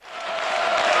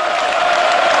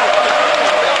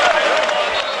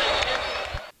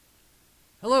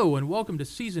Hello, and welcome to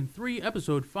Season 3,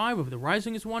 Episode 5 of the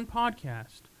Rising as One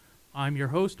podcast. I'm your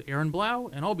host, Aaron Blau,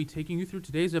 and I'll be taking you through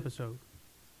today's episode.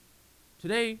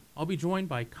 Today, I'll be joined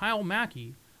by Kyle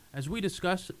Mackey as we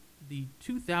discuss the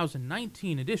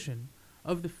 2019 edition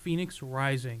of the Phoenix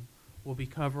Rising. We'll be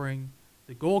covering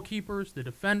the goalkeepers, the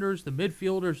defenders, the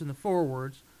midfielders, and the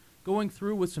forwards, going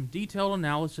through with some detailed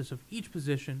analysis of each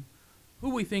position,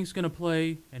 who we think's going to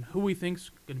play, and who we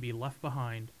think's going to be left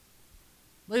behind.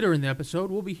 Later in the episode,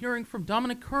 we'll be hearing from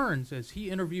Dominic Kearns as he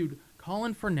interviewed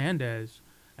Colin Fernandez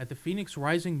at the Phoenix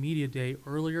Rising Media Day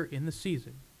earlier in the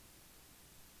season.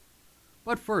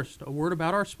 But first, a word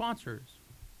about our sponsors.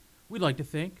 We'd like to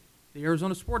thank the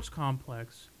Arizona Sports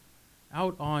Complex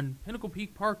out on Pinnacle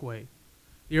Peak Parkway.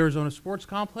 The Arizona Sports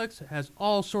Complex has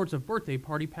all sorts of birthday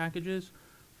party packages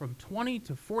from 20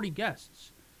 to 40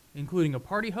 guests, including a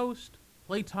party host,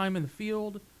 playtime in the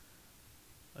field,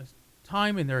 a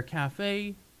time in their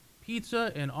cafe,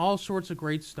 pizza, and all sorts of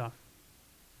great stuff.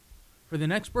 For the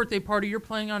next birthday party you're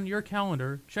planning on your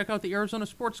calendar, check out the Arizona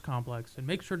Sports Complex and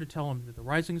make sure to tell them that the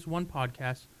Rising as One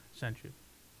podcast sent you.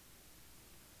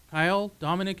 Kyle,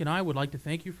 Dominic, and I would like to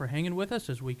thank you for hanging with us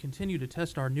as we continue to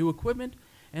test our new equipment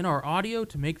and our audio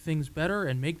to make things better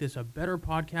and make this a better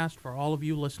podcast for all of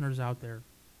you listeners out there.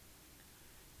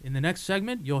 In the next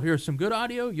segment, you'll hear some good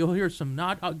audio, you'll hear some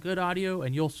not good audio,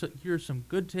 and you'll hear some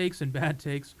good takes and bad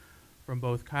takes from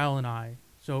both Kyle and I.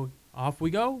 So off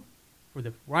we go for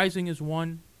the Rising as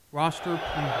One roster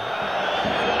preview.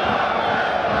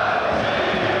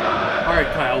 All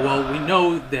right, Kyle. Well, we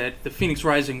know that the Phoenix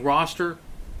Rising roster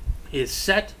is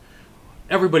set.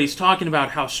 Everybody's talking about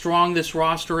how strong this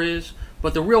roster is,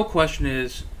 but the real question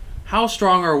is, how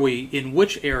strong are we in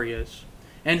which areas,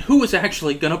 and who is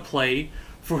actually going to play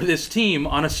for this team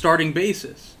on a starting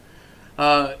basis?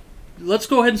 Let's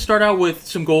go ahead and start out with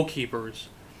some goalkeepers.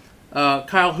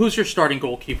 Kyle, who's your starting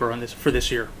goalkeeper for this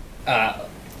year?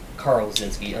 Carl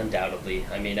Lazinski, undoubtedly.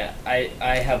 I mean,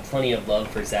 I have plenty of love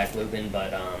for Zach Lubin,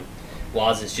 but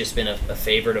Waz has just been a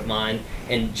favorite of mine.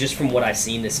 And just from what I've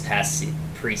seen this past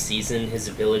preseason, his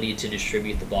ability to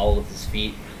distribute the ball with his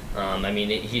feet,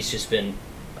 he's just been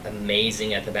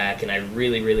amazing at the back, and I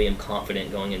really, really am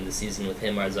confident going into the season with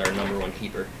him as our number one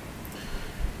keeper.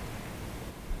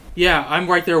 Yeah, I'm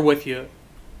right there with you.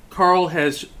 Carl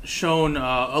has shown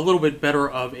a little bit better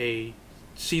of a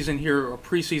season here, or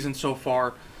preseason so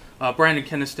far. Brandon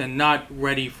Keniston not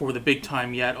ready for the big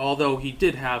time yet, although he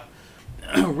did have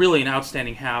really an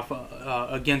outstanding half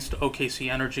against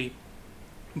OKC Energy.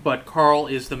 But Carl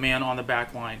is the man on the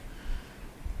back line.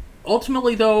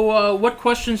 Ultimately, though, what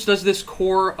questions does this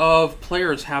core of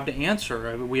players have to answer?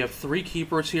 I mean, we have three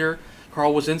keepers here: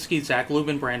 Carl Wazinski, Zach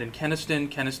Lubin, Brandon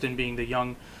Keniston being the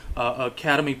young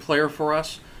academy player for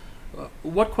us.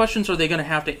 What questions are they going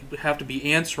to have to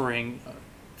be answering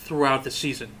throughout the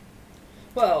season?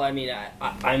 Well, I mean,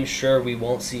 I'm sure we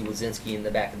won't see Wazinski in the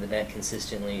back of the net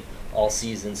consistently all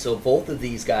season. So both of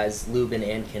these guys, Lubin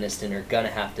and Keniston, are going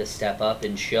to have to step up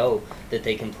and show that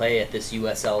they can play at this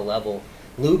USL level.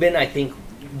 Lubin, I think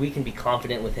we can be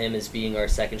confident with him as being our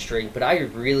second string, but I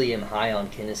really am high on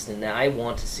Keniston. I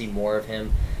want to see more of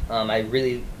him. I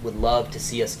really would love to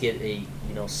see us get a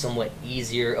somewhat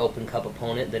easier Open Cup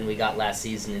opponent than we got last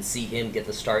season and see him get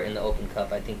the start in the Open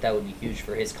Cup. I think that would be huge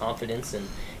for his confidence, and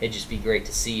it'd just be great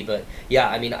to see. But yeah,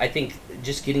 I mean, I think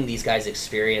just getting these guys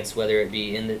experience, whether it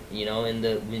be in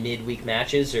the midweek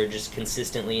matches or just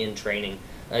consistently in training,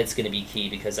 it's going to be key,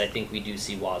 because I think we do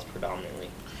see Waz predominantly.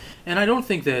 And I don't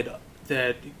think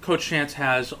that Coach Chance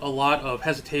has a lot of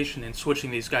hesitation in switching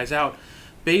these guys out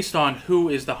based on who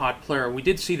is the hot player. We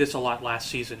did see this a lot last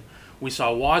season. We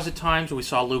saw Waz at times, we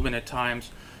saw Lubin at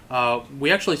times. We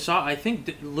actually saw, I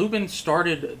think Lubin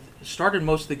started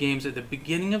most of the games at the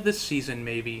beginning of this season,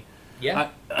 maybe. Yeah.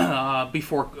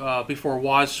 Before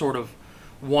Waz sort of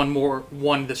won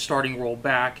the starting role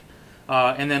back,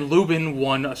 and then Lubin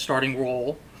won a starting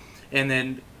role, and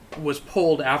then was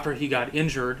pulled after he got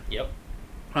injured. Yep.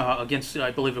 Against,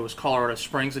 I believe it was Colorado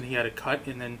Springs, and he had a cut,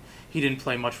 and then he didn't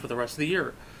play much for the rest of the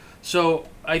year. So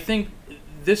I think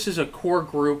this is a core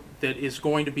group that is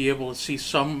going to be able to see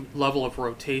some level of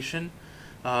rotation,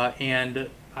 and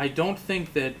I don't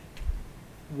think that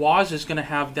Waz is going to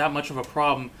have that much of a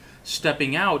problem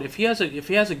stepping out. If he has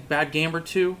a bad game or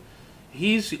two,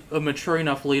 he's a mature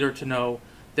enough leader to know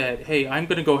that, hey, I'm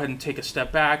going to go ahead and take a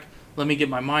step back. Let me get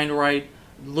my mind right.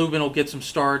 Lubin will get some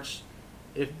starts.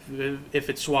 If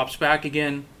it swaps back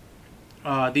again,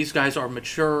 these guys are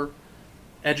mature,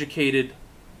 educated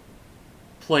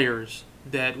players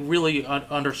that really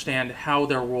understand how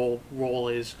their role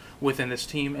is within this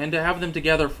team, and to have them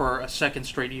together for a second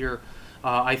straight year,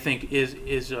 I think is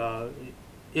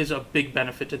is a big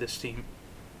benefit to this team.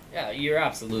 Yeah, you're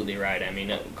absolutely right. I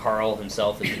mean, Carl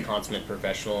himself is a consummate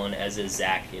professional, and as is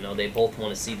Zach. They both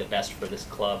want to see the best for this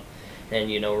club. And,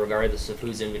 regardless of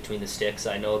who's in between the sticks,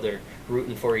 I know they're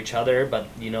rooting for each other, but,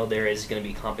 there is going to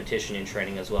be competition in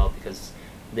training as well, because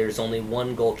there's only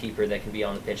one goalkeeper that can be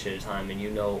on the pitch at a time,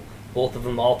 and both of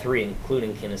them, all three,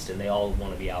 including Kinniston, they all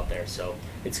want to be out there. So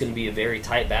it's going to be a very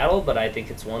tight battle, but I think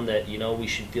it's one that, we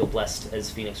should feel blessed as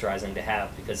Phoenix Rising to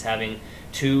have, because having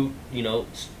two,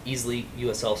 easily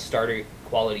USL starter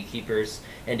quality keepers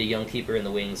and a young keeper in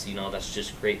the wings, that's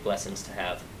just great blessings to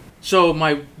have. So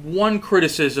my one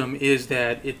criticism is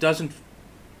that it doesn't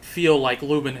feel like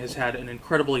Lubin has had an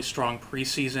incredibly strong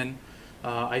preseason.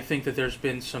 I think that there's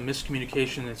been some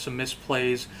miscommunication and some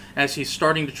misplays as he's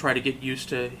starting to try to get used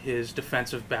to his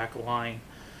defensive back line.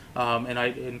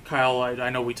 And Kyle, I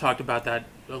know we talked about that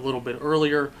a little bit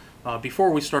earlier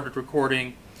before we started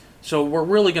recording. So we're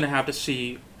really going to have to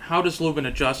see, how does Lubin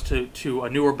adjust to a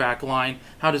newer back line?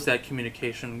 How does that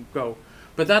communication go?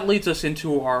 But that leads us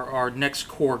into our next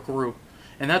core group,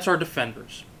 and that's our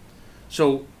defenders.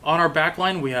 So on our back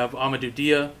line, we have Amadou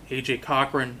Dia, AJ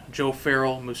Cochran, Joe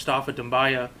Farrell, Mustafa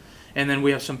Dembaya, and then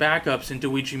we have some backups in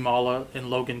Luigi Mala and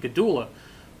Logan Gadula.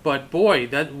 But boy,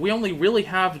 that we only really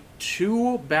have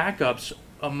two backups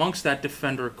amongst that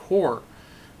defender core.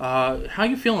 How are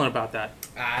you feeling about that?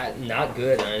 Not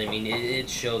good. I mean, it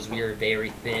shows we are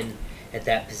very thin at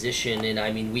that position, and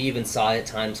I mean, we even saw at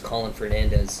times Colin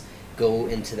Fernandez go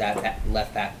into that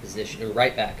left back position, or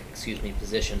right back,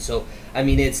 position. So, I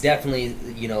mean, it's definitely,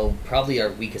 probably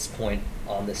our weakest point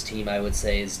on this team, I would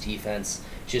say, is defense.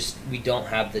 Just, we don't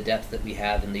have the depth that we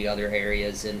have in the other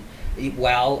areas. And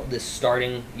while the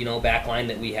starting, back line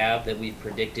that we've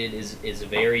predicted is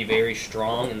very, very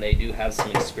strong, and they do have some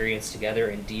experience together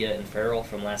in Dia and Farrell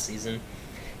from last season,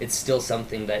 it's still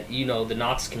something that, the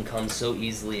knocks can come so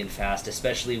easily and fast,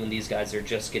 especially when these guys are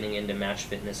just getting into match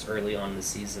fitness early on in the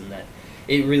season, that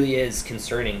it really is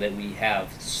concerning that we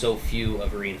have so few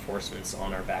of reinforcements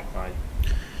on our back line.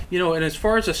 And as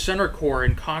far as a center core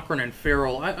in Cochran and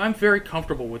Farrell, I'm very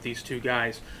comfortable with these two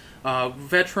guys.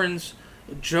 Veterans,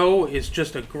 Joe is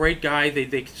just a great guy.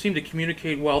 They seem to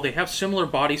communicate well. They have similar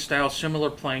body styles,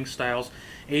 similar playing styles.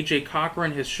 AJ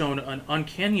Cochran has shown an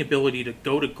uncanny ability to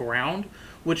go to ground,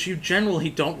 which you generally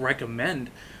don't recommend.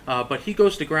 But he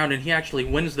goes to ground and he actually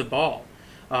wins the ball,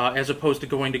 as opposed to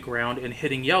going to ground and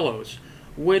hitting yellows,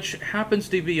 which happens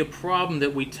to be a problem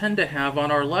that we tend to have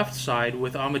on our left side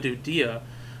with Amadou Dia.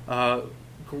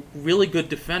 Really good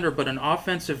defender, but an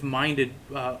offensive-minded,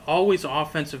 always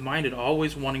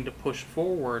wanting to push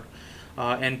forward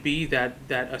and be that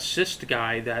assist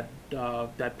guy,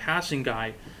 that passing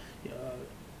guy.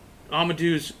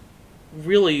 Amadou's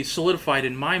really solidified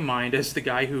in my mind as the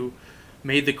guy who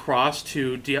made the cross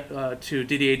to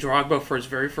Didier Drogba for his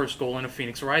very first goal in a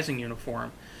Phoenix Rising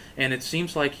uniform. And it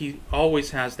seems like he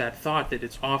always has that thought that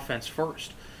it's offense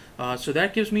first. So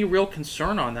that gives me real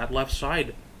concern on that left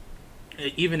side,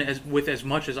 even as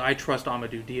much as I trust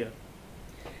Amadou Dia.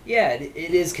 Yeah, it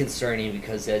is concerning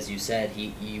because, as you said,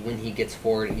 he when he gets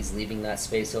forward, he's leaving that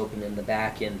space open in the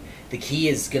back, and the key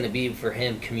is going to be for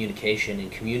him communication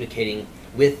and communicating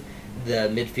with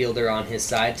the midfielder on his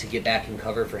side to get back and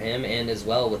cover for him, and as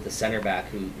well with the center back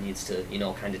who needs to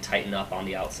kind of tighten up on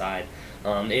the outside.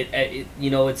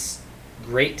 It's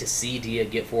great to see Dia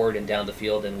get forward and down the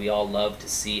field, and we all love to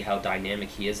see how dynamic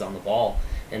he is on the ball.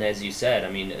 And as you said,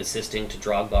 I mean, assisting to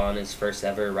Drogba on his first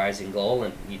ever Rising goal,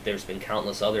 and there's been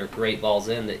countless other great balls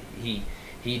in that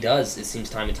he does, it seems,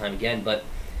 time and time again. But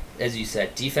as you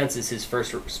said, defense is his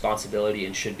first responsibility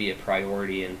and should be a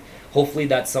priority. And hopefully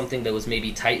that's something that was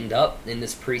maybe tightened up in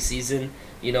this preseason.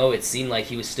 It seemed like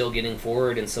he was still getting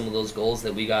forward in some of those goals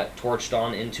that we got torched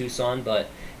on in Tucson, but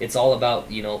it's all about,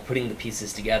 putting the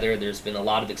pieces together. There's been a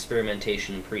lot of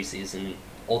experimentation in preseason.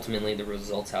 Ultimately, the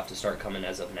results have to start coming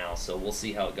as of now, so we'll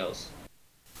see how it goes.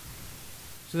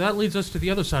 So that leads us to the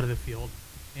other side of the field.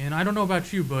 And I don't know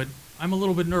about you, but I'm a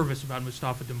little bit nervous about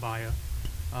Mustafa Dembaya.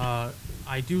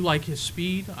 I do like his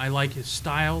speed, I like his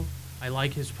style, I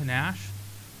like his panache,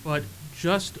 but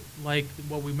just like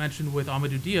what we mentioned with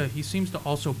Amadou Dia, he seems to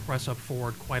also press up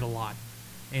forward quite a lot.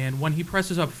 And when he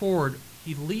presses up forward,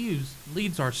 he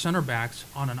leads our center backs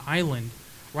on an island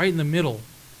right in the middle,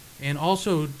 and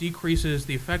also decreases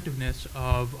the effectiveness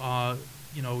of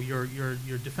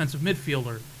your defensive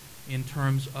midfielder in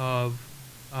terms of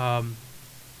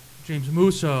James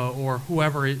Musa or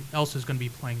whoever else is going to be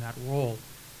playing that role.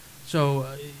 So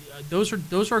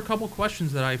those are a couple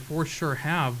questions that I for sure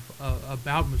have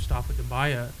about Mustafa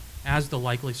Dembaya as the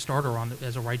likely starter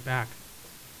as a right back.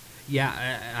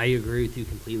 Yeah, I agree with you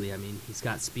completely. I mean, he's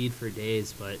got speed for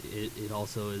days, but it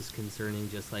also is concerning,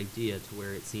 just like Dia, to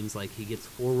where it seems like he gets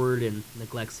forward and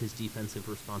neglects his defensive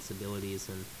responsibilities.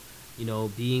 And,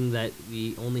 being that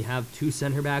we only have two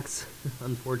center backs,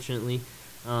 unfortunately,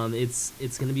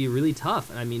 it's going to be really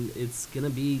tough. I mean, it's going to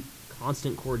be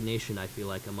constant coordination, I feel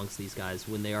like, amongst these guys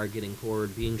when they are getting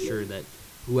forward, being sure that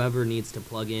whoever needs to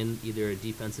plug in, either a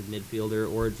defensive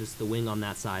midfielder or just the wing on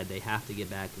that side, they have to get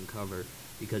back and cover,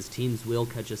 because teams will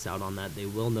catch us out on that. They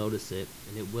will notice it,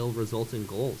 and it will result in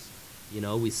goals.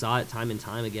 We saw it time and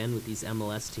time again with these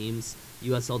MLS teams.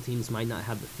 USL teams might not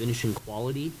have the finishing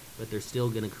quality, but they're still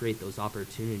going to create those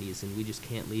opportunities, and we just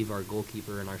can't leave our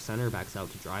goalkeeper and our center backs out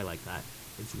to dry like that.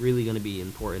 It's really going to be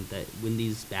important that when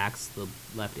these backs, the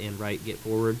left and right, get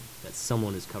forward, that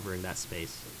someone is covering that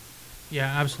space. Yeah,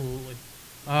 absolutely.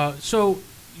 So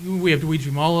we have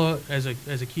Luigi Mola as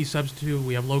a key substitute.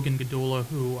 We have Logan Gadula,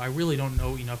 who I really don't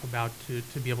know enough about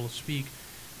to be able to speak.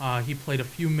 He played a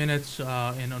few minutes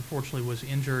and unfortunately was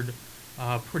injured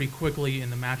pretty quickly in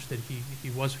the match that he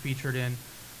was featured in.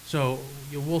 So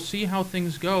we'll see how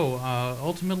things go.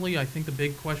 Ultimately, I think the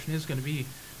big question is going to be,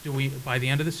 by the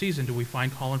end of the season, do we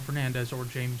find Colin Fernandez or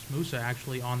James Musa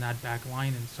actually on that back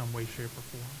line in some way, shape, or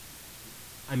form?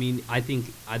 I mean, I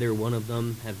think either one of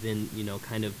them have been,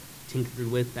 kind of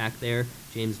tinkered with back there.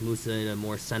 James Musa in a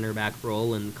more center back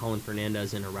role and Colin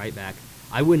Fernandez in a right back.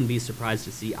 I wouldn't be surprised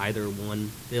to see either one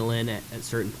fill in at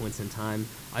certain points in time.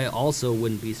 I also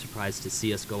wouldn't be surprised to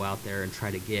see us go out there and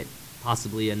try to get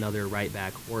possibly another right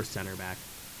back or center back.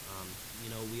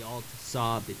 We all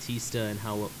saw Batista and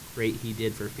how great he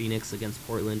did for Phoenix against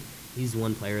Portland. He's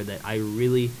one player that I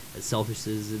really, as selfish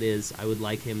as it is, I would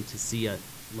like him to see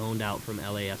loaned out from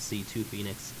LAFC to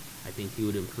Phoenix. I think he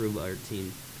would improve our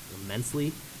team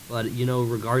immensely. But,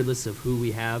 regardless of who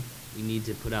we have, we need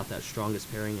to put out that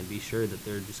strongest pairing and be sure that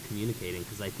they're just communicating.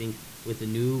 Because I think with a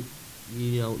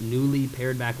newly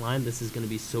paired back line, this is going to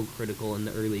be so critical in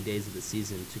the early days of the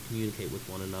season to communicate with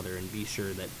one another and be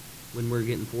sure that when we're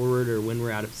getting forward or when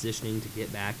we're out of positioning to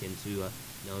get back into,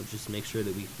 just make sure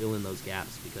that we fill in those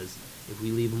gaps. Because if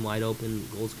we leave them wide open,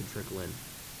 goals could trickle in.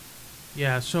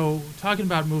 Yeah, so talking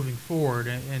about moving forward,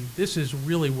 and this is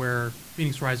really where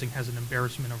Phoenix Rising has an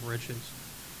embarrassment of riches.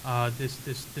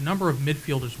 The number of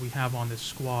midfielders we have on this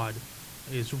squad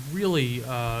is really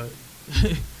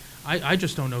I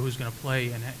just don't know who's going to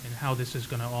play and how this is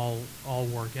going to all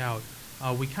work out.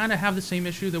 We kind of have the same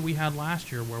issue that we had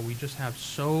last year, where we just have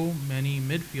so many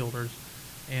midfielders,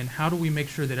 and how do we make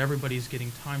sure that everybody's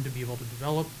getting time to be able to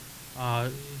develop,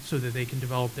 so that they can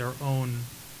develop their own.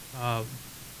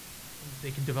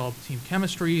 They can develop team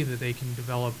chemistry, that they can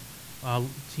develop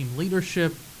team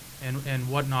leadership, and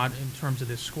whatnot in terms of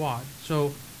this squad.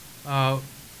 So,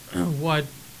 what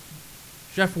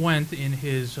Jeff Wendt in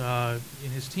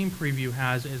his team preview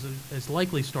has as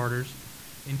likely starters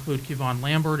include Kevon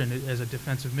Lambert as a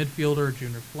defensive midfielder,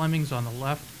 Junior Flemings on the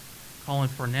left, Colin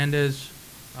Fernandez,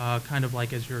 kind of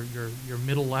like as your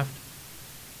middle left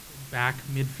back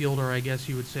midfielder, I guess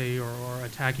you would say, or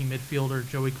attacking midfielder,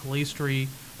 Joey Calistri,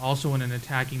 also in an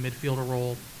attacking midfielder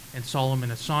role, and Solomon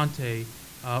Asante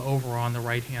over on the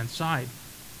right-hand side.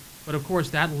 But of course,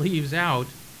 that leaves out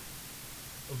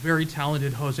a very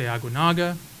talented Jose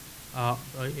Aguinaga,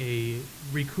 a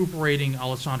recuperating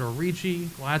Alessandro Ricci,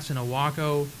 Gladson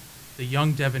Awako, the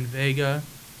young Devin Vega,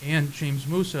 and James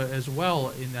Musa as well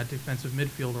in that defensive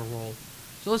midfielder role.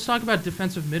 So let's talk about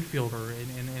defensive midfielder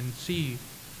and see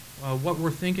what we're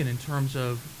thinking in terms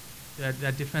of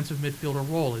that defensive midfielder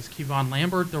role. Is Kevon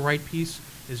Lambert the right piece?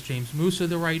 Is James Musa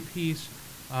the right piece?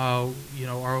 Are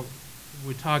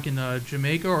we talking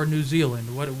Jamaica or New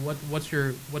Zealand? What's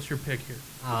your pick here?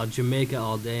 Jamaica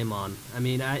all day, man. I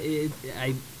mean,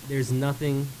 there's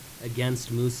nothing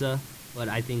against Musa, but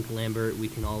I think Lambert, we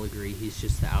can all agree, he's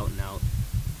just the out-and-out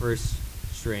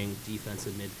first-string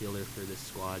defensive midfielder for this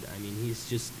squad. I mean, he's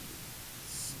just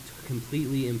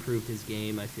completely improved his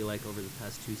game, I feel like, over the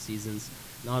past 2 seasons.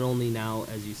 Not only now,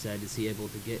 as you said, is he able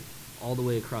to get all the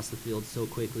way across the field so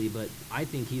quickly, but I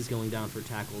think he's going down for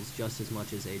tackles just as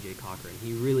much as A.J. Cochran.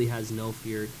 He really has no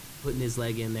fear putting his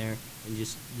leg in there and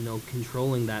just,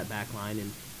 controlling that back line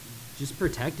and just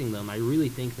protecting them. I really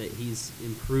think that he's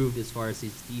improved as far as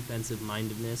his defensive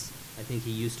mindedness. I think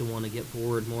he used to want to get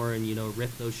forward more and,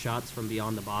 rip those shots from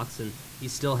beyond the box, and he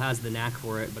still has the knack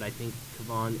for it, but I think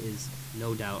Kevon is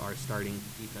no doubt our starting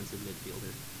defensive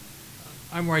midfielder.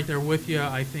 I'm right there with you.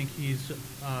 I think he's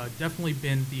definitely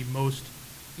been the most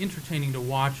entertaining to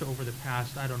watch over the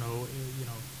past,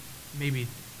 maybe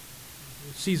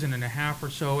season and a half or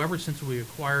so, ever since we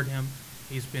acquired him.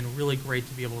 He's been really great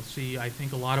to be able to see. I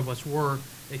think a lot of us were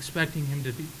expecting him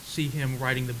to see him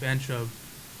riding the bench of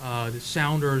the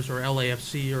Sounders or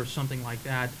LAFC or something like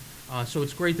that. So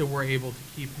it's great that we're able to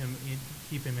keep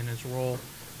him in his role.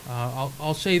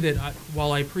 I'll say that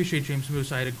while I appreciate James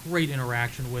Musa, I had a great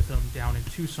interaction with him down in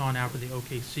Tucson after the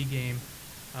OKC game.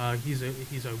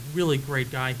 He's a really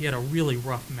great guy. He had a really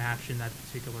rough match in that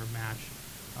particular match,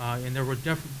 and there were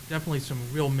definitely some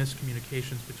real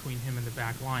miscommunications between him and the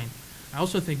back line. I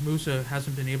also think Musa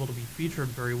hasn't been able to be featured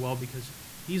very well because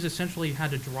he's essentially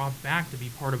had to drop back to be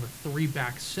part of a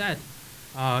three-back set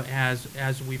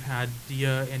as we've had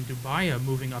Dia and Dubaya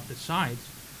moving up the sides.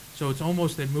 So it's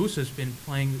almost that Musa's been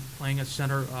playing a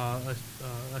center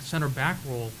back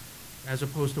role as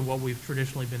opposed to what we've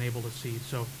traditionally been able to see.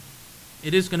 So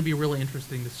it is going to be really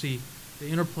interesting to see the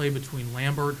interplay between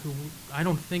Lambert, who I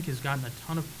don't think has gotten a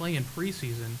ton of play in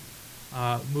preseason,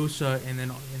 Musa, and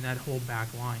then in that whole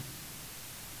back line.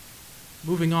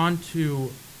 Moving on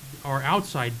to our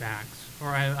outside backs,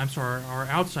 our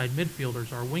outside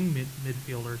midfielders, our wing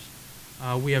midfielders.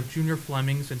 We have Junior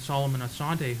Flemings and Solomon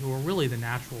Asante, who are really the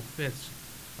natural fits.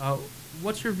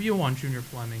 What's your view on Junior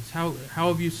Flemings? How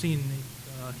have you seen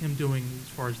him doing as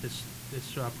far as this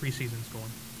preseason's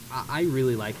going? I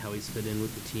really like how he's fit in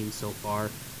with the team so far.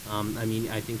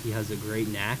 I think he has a great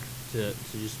knack to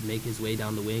just make his way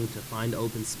down the wing, to find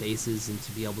open spaces, and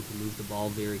to be able to move the ball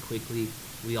very quickly.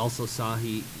 We also saw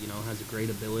he, has a great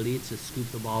ability to scoop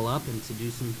the ball up and to do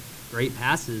some great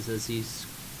passes, as he's,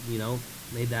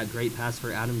 made that great pass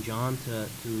for Adam John to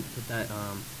put that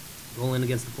goal in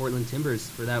against the Portland Timbers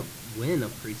for that win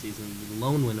of preseason, the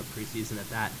lone win of preseason at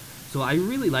that. So I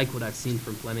really like what I've seen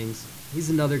from Flemings. He's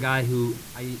another guy who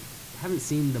I haven't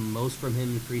seen the most from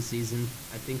him in preseason.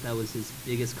 I think that was his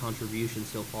biggest contribution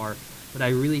so far. But I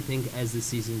really think as the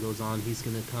season goes on, he's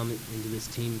going to come into this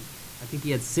team. I think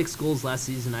he had 6 goals last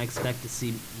season. I expect to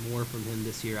see more from him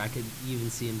this year. I could even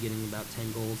see him getting about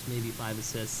 10 goals, maybe 5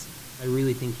 assists. I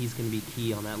really think he's going to be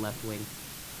key on that left wing.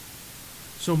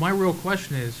 So my real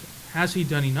question is, has he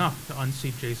done enough to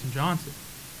unseat Jason Johnson?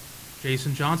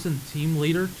 Jason Johnson, team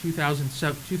leader,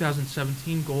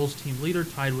 2017 goals team leader,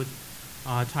 tied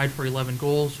for 11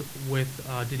 goals with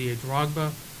Didier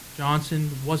Drogba. Johnson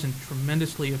wasn't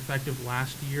tremendously effective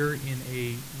last year in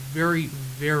a very,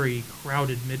 very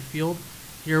crowded midfield.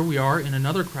 Here we are in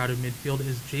another crowded midfield.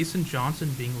 Is Jason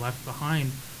Johnson being left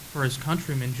behind for his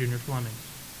countryman, Junior Flemings?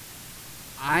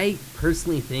 I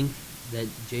personally think that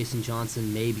Jason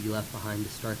Johnson may be left behind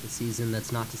to start the season.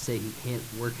 That's not to say he can't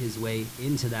work his way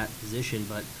into that position,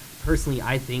 but personally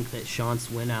I think that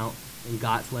Shantz went out and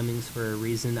got Flemings for a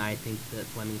reason. I think that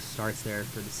Flemings starts there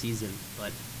for the season,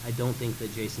 but I don't think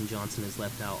that Jason Johnson is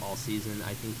left out all season.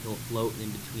 I think he'll float in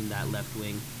between that left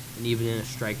wing and even in a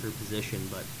striker position,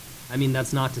 but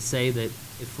that's not to say that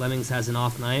if Flemings has an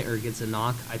off night or gets a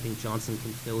knock, I think Johnson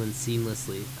can fill in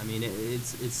seamlessly.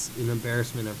 It's an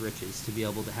embarrassment of riches to be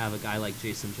able to have a guy like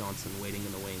Jason Johnson waiting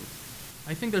in the wings.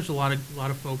 I think there's a lot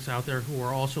of folks out there who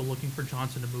are also looking for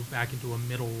Johnson to move back into a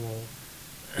middle role.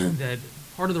 That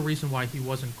part of the reason why he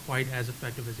wasn't quite as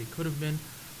effective as he could have been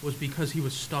was because he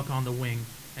was stuck on the wing,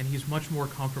 and he's much more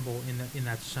comfortable in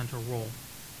that center role.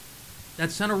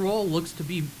 That center role looks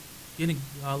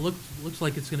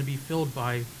like it's going to be filled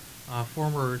by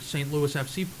former St. Louis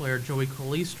FC player Joey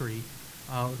Calistri,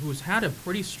 who's had a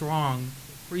pretty strong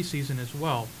preseason as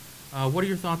well. What are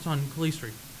your thoughts on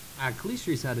Calistri?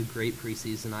 Calistri's had a great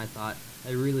preseason, I thought.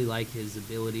 I really like his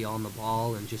ability on the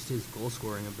ball and just his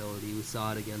goal-scoring ability. We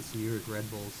saw it against New York Red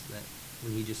Bulls, that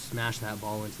when he just smashed that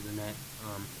ball into the net.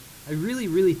 I really,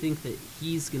 really think that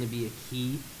he's going to be a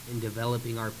key in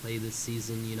developing our play this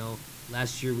season.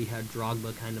 Last year we had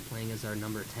Drogba kind of playing as our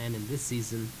number 10, and this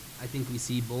season I think we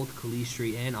see both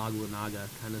Calistri and Aguinaga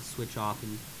kind of switch off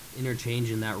and interchange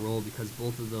in that role, because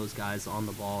both of those guys on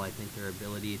the ball, I think their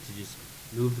ability to just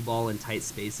move the ball in tight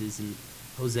spaces, and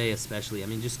Jose especially,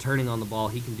 just turning on the ball,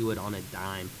 he can do it on a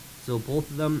dime. So both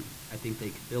of them, I think they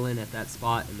fill in at that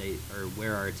spot, and they are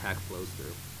where our attack flows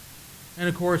through. And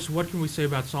of course, what can we say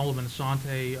about Solomon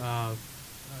Asante?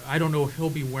 I don't know if he'll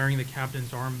be wearing the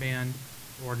captain's armband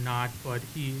or not, but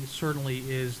he certainly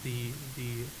is the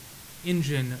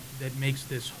engine that makes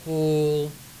this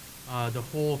whole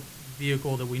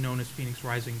vehicle that we know as Phoenix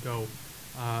Rising go.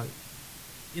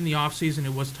 In the offseason,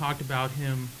 it was talked about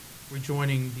him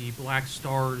rejoining the Black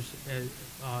Stars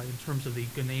in terms of the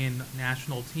Ghanaian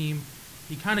national team.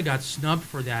 He kind of got snubbed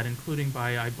for that, including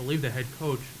by, I believe, the head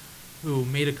coach, who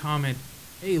made a comment,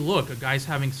 hey, look, a guy's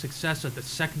having success at the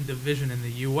second division in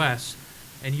the U.S.,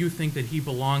 and you think that he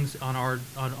belongs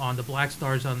on the Black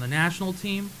Stars on the national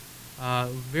team?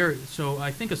 So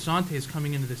I think Asante is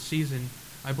coming into the season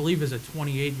I believe is a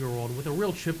 28-year-old with a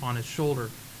real chip on his shoulder,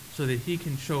 so that he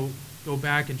can go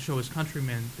back and show his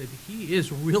countrymen that he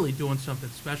is really doing something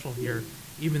special here,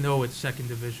 even though it's second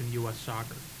division U.S.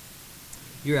 soccer.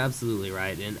 You're absolutely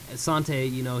right. And Asante,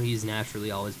 he's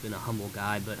naturally always been a humble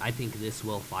guy, but I think this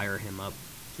will fire him up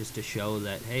just to show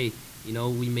that, hey,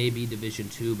 we may be Division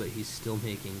II, but he's still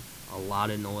making a lot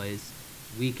of noise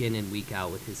week in and week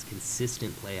out with his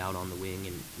consistent play out on the wing.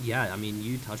 And yeah, I mean,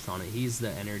 you touched on it. He's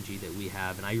the energy that we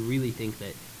have. And I really think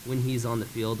that when he's on the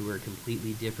field, we're a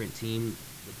completely different team.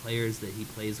 The players that he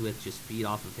plays with just feed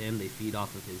off of him. They feed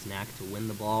off of his knack to win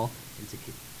the ball and to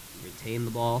retain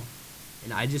the ball.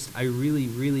 And I really,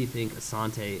 really think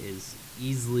Asante is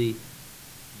easily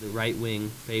the right wing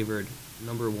favored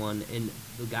number one. And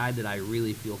the guy that I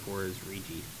really feel for is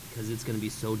Regi, because it's going to be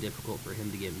so difficult for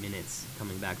him to get minutes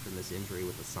coming back from this injury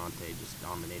with Asante just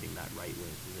dominating that right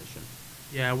wing position.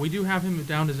 Yeah, we do have him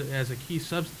down as a key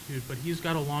substitute, but he's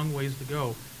got a long ways to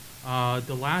go.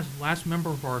 The last member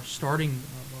of our starting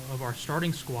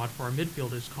squad for our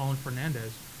midfield is Colin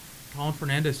Fernandez. Colin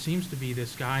Fernandez seems to be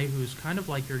this guy who's kind of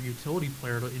like your utility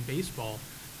player in baseball.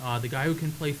 The guy who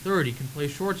can play third, he can play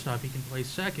shortstop, he can play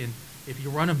second. If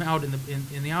you run him out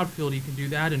in the outfield, he can do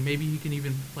that, and maybe he can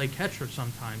even play catcher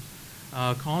sometimes.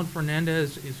 Colin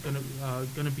Fernandez is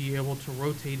going to be able to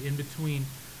rotate in between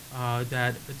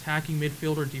that attacking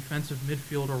midfielder, defensive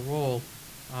midfielder role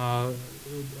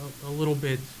a little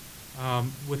bit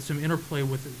with some interplay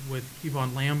with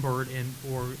Kevon Lambert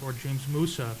or James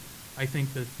Musa. I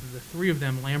think that the three of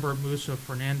them, Lambert, Musa,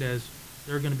 Fernandez,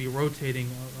 they're going to be rotating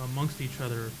amongst each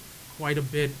other quite a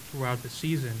bit throughout the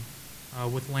season,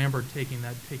 with Lambert taking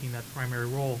that primary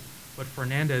role. But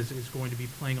Fernandez is going to be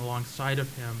playing alongside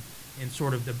of him in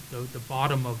sort of the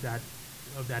bottom of that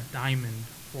diamond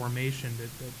formation that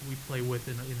we play with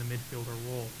in the midfielder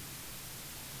role.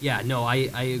 Yeah, no, I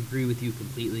agree with you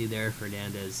completely there.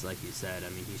 Fernandez, like you said, I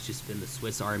mean, he's just been the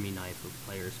Swiss Army knife of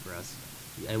players for us.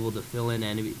 He's able to fill in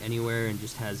anywhere and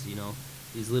just has,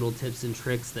 these little tips and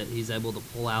tricks that he's able to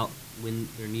pull out when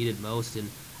they're needed most. And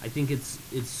I think it's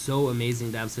so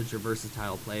amazing to have such a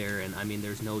versatile player. And, I mean,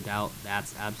 there's no doubt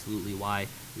that's absolutely why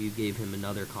we gave him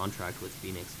another contract with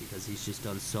Phoenix, because he's just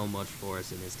done so much for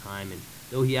us in his time. And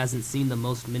though he hasn't seen the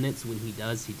most minutes, when he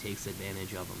does, he takes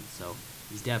advantage of them. So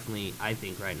he's definitely, I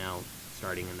think, right now,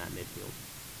 starting in that midfield.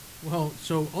 Well,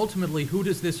 so ultimately, who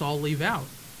does this all leave out?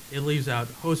 It leaves out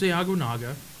Jose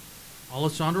Agunaga,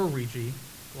 Alessandro Regi,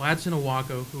 Gladson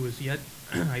Awako, who is yet,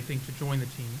 I think, to join the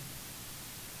team,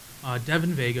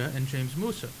 Devin Vega, and James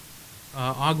Musa.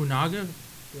 Agunaga,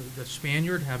 the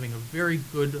Spaniard, having a very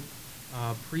good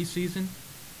preseason,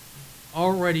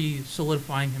 already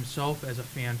solidifying himself as a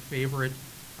fan favorite.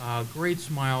 Great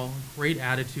smile, great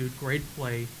attitude, great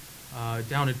play.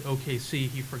 Down at OKC,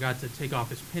 he forgot to take off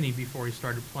his penny before he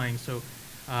started playing, so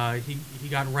he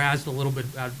got razzed a little bit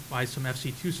by some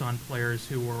FC Tucson players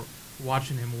who were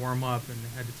watching him warm up and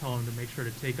had to tell him to make sure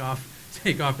to take off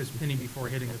his penny before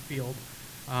hitting the field.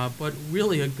 But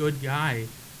really a good guy.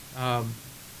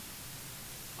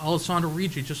 Alessandro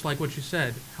Regi, just like what you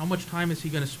said, how much time is he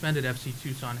going to spend at FC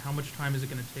Tucson? How much time is it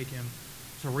going to take him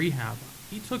to rehab?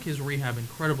 He took his rehab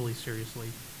incredibly seriously.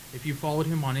 If you followed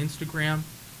him on Instagram,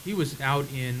 he was out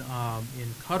in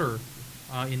Qatar,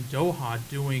 in Doha,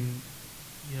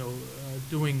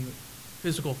 doing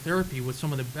physical therapy with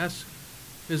some of the best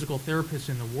physical therapists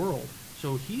in the world.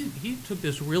 So he took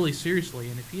this really seriously,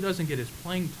 and if he doesn't get his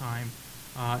playing time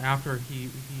after he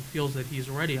feels that he's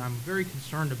ready, I'm very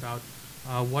concerned about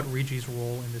what Regi's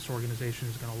role in this organization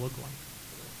is going to look like.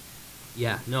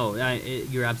 Yeah, no,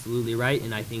 you're absolutely right,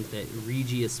 and I think that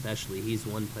Regi especially, he's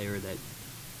one player that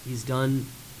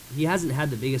he hasn't had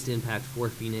the biggest impact for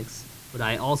Phoenix, but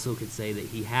I also could say that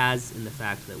he has, in the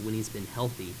fact that when he's been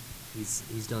healthy,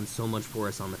 he's done so much for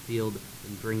us on the field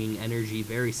and bringing energy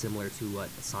very similar to what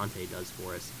Asante does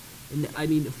for us. And I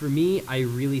mean, for me, I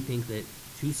really think that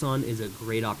Tucson is a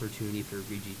great opportunity for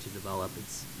Regi to develop.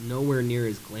 It's nowhere near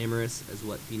as glamorous as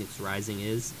what Phoenix Rising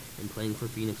is, and playing for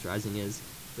Phoenix Rising is,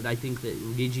 but I think that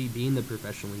Regi, being the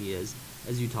professional he is,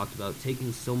 as you talked about,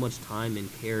 taking so much time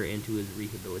and care into his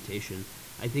rehabilitation,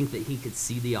 I think that he could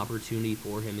see the opportunity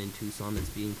for him in Tucson that's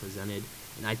being presented,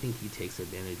 and I think he takes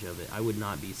advantage of it. I would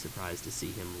not be surprised to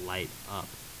see him light up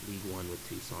League One with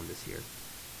Tucson this year.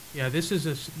 Yeah, this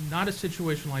is not a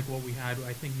situation like what we had,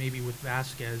 I think, maybe with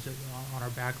Vasquez on our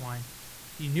back line.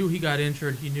 He knew he got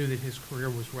injured. He knew that his career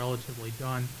was relatively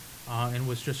done, and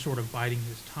was just sort of biding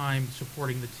his time,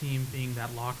 supporting the team, being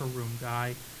that locker room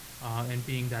guy, and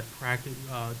being that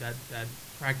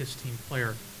practice team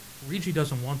player. Regi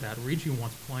doesn't want that. Regi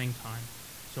wants playing time,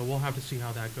 so we'll have to see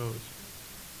how that goes.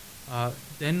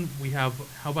 Then we have,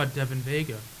 how about Devin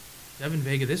Vega? Devin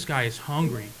Vega, this guy is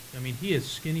hungry. I mean, he is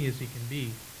skinny as he can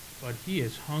be, but he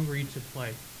is hungry to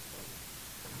play.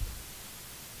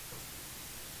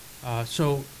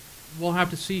 So we'll have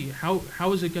to see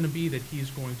how is it going to be that he's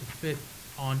going to fit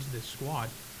onto this squad.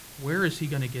 Where is he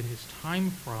going to get his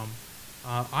time from?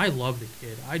 I love the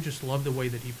kid. I just love the way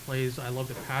that he plays. I love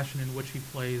the passion in which he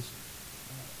plays.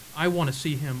 I want to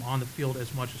see him on the field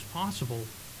as much as possible.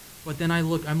 But then I'm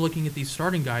looking at these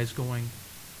starting guys going,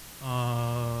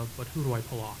 but who do I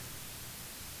pull off?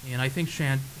 And I think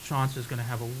Chance is going to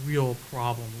have a real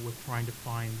problem with trying to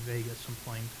find Vega some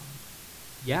playing time.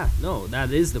 Yeah, no,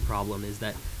 that is the problem, is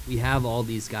that we have all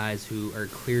these guys who are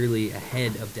clearly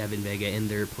ahead of Devin Vega in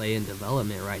their play and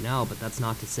development right now, but that's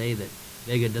not to say that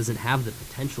Vega doesn't have the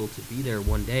potential to be there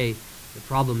one day. The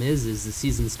problem is the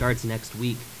season starts next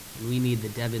week, and we need the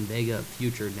Devin Vega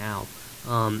future now.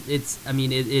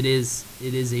 It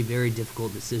is a very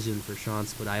difficult decision for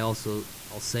Chance, but I'll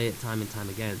say it time and time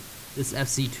again. This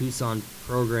FC Tucson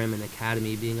program and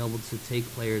academy, being able to take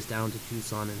players down to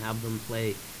Tucson and have them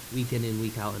play week in and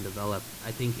week out and develop,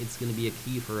 I think it's going to be a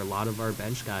key for a lot of our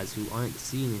bench guys who aren't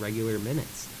seeing regular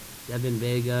minutes. Devin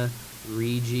Vega,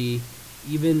 Regi,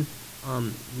 even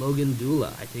Logan Dula.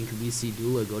 I think we see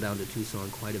Dula go down to Tucson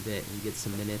quite a bit and get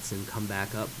some minutes and come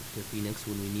back up to Phoenix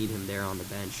when we need him there on the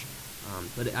bench.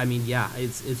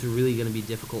 It's really going to be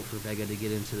difficult for Vega to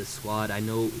get into the squad. I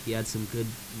know he had some good,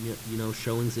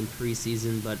 showings in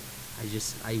preseason, but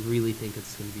I really think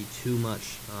it's going to be too much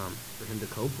for him to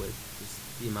cope with. Just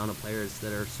the amount of players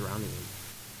that are surrounding him.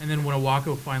 And then when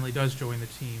Awako finally does join the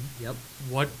team, yep,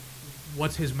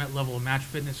 what's his level of match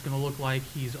fitness going to look like?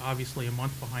 He's obviously a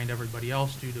month behind everybody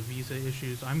else due to visa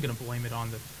issues. I'm going to blame it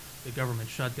on the government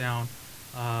shutdown.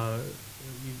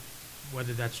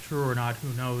 Whether that's true or not,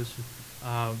 who knows?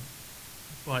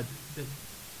 But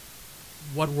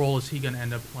what role is he going to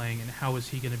end up playing, and how is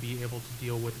he going to be able to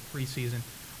deal with the preseason?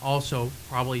 Also,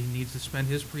 probably needs to spend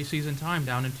his preseason time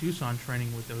down in Tucson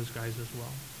training with those guys as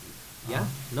well. Yeah,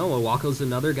 Awako's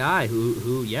another guy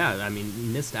who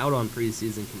missed out on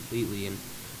preseason completely, and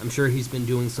I'm sure he's been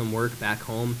doing some work back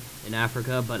home in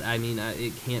Africa, but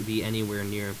it can't be anywhere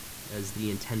near as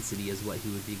the intensity as what he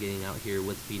would be getting out here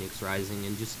with Phoenix Rising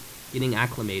and just getting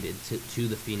acclimated to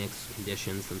the Phoenix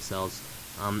conditions themselves.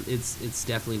 It's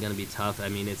definitely going to be tough.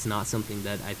 It's not something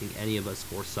that I think any of us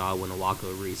foresaw when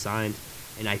Awako re-signed.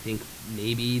 And I think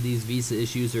maybe these visa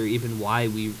issues are even why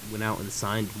we went out and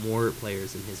signed more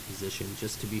players in his position,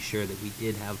 just to be sure that we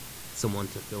did have someone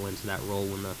to fill into that role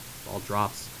when the ball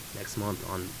drops next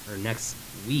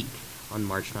week on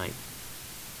March 9th.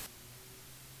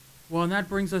 Well, and that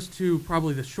brings us to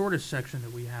probably the shortest section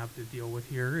that we have to deal with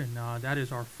here, and that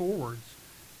is our forwards.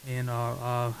 And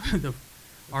our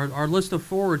list of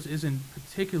forwards isn't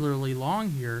particularly long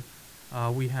here.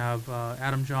 We have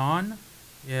Adam John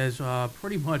is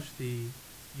pretty much the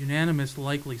unanimous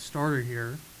likely starter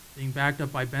here, being backed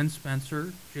up by Ben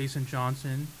Spencer, Jason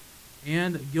Johnson,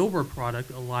 and Gilbert product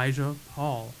Elijah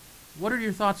Paul. What are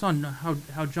your thoughts on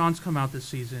how John's come out this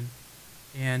season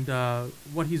and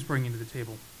what he's bringing to the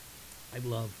table? I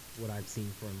love what I've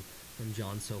seen from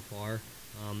John so far.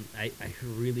 I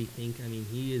really think,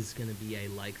 he is going to be a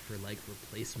like-for-like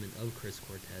replacement of Chris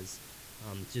Cortez.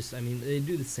 They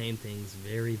do the same things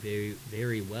very, very,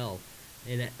 very well.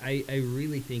 And I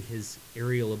really think his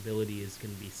aerial ability is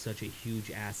going to be such a huge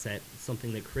asset,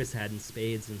 something that Chris had in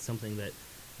spades and something that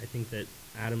I think that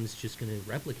Adam's just going to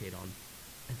replicate on.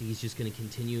 I think he's just going to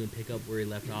continue and pick up where he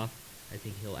left off. I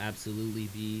think he'll absolutely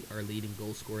be our leading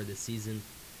goal scorer this season.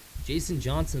 Jason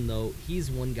Johnson, though, he's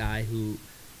one guy who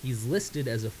he's listed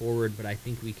as a forward, but I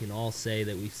think we can all say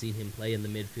that we've seen him play in the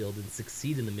midfield and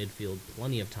succeed in the midfield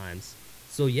plenty of times.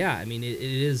 So, yeah,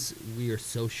 we are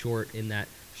so short in that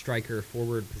striker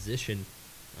forward position.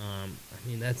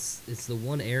 It's the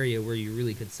one area where you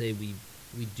really could say we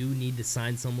do need to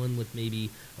sign someone with maybe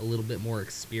a little bit more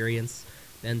experience.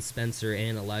 Ben Spencer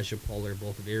and Elijah Paul are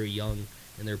both very young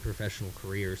in their professional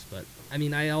careers, but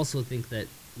I also think that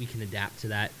we can adapt to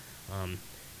that.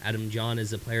 Adam John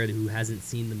is a player who hasn't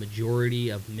seen the majority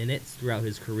of minutes throughout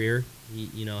his career.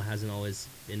 He, hasn't always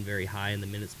been very high in the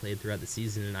minutes played throughout the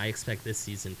season, and I expect this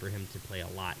season for him to play a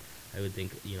lot. I would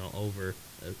think, over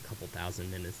a couple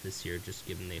thousand minutes this year, just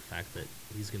given the fact that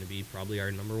he's going to be probably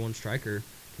our number one striker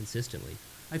consistently.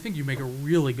 I think you make a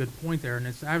really good point there, and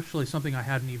it's actually something I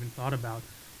hadn't even thought about,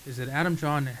 is that Adam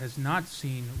John has not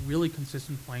seen really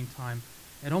consistent playing time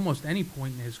at almost any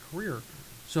point in his career.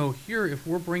 So here, if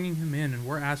we're bringing him in and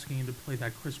we're asking him to play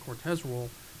that Chris Cortez role,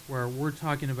 where we're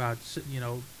talking about,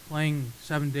 playing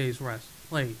 7 days rest,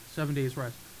 play 7 days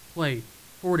rest, play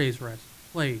 4 days rest,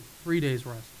 play, 3 days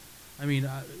rest. I mean,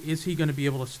 is he going to be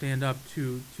able to stand up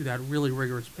to that really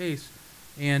rigorous pace?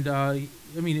 And I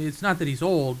mean, it's not that he's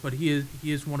old, but he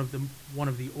is one of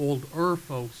the older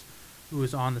folks who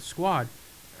is on the squad.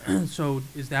 So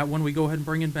is that when we go ahead and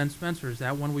bring in Ben Spencer? Is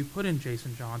that when we put in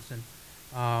Jason Johnson?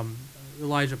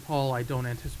 Elijah Paul, I don't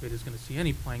anticipate is going to see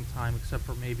any playing time except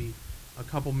for maybe a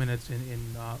couple minutes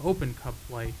in Open Cup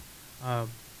play.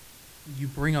 You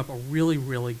bring up a really,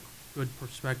 really good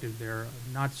perspective there.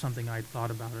 Not something I'd thought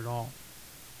about at all.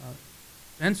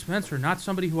 Ben Spencer, not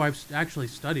somebody who I've actually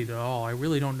studied at all. I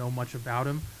really don't know much about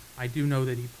him. I do know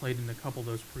that he played in a couple of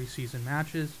those preseason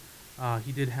matches.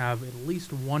 He did have at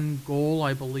least one goal,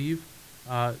 I believe.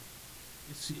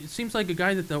 It seems like a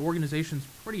guy that the organization's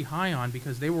pretty high on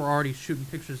because they were already shooting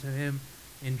pictures of him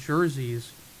in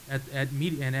jerseys at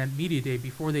media day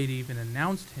before they'd even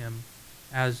announced him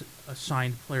as a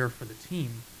signed player for the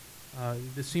team.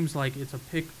 This seems like it's a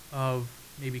pick of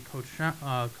maybe Coach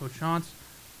Shantz.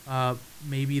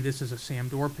 Maybe this is a Sam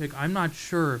Dorr pick. I'm not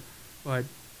sure, but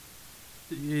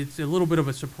it's a little bit of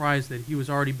a surprise that he was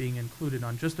already being included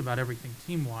on just about everything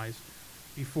team-wise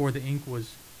before the ink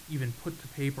was even put to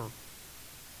paper.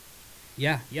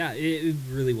 Yeah, it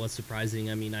really was surprising.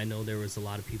 I mean, I know there was a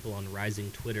lot of people on Rising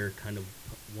Twitter kind of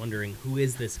wondering, who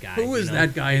is this guy? Who is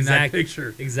that guy in that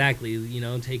picture? Exactly.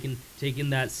 Taking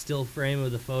that still frame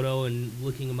of the photo and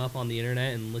looking him up on the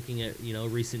internet and looking at,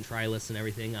 recent try lists and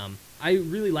everything. I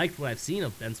really liked what I've seen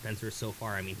of Ben Spencer so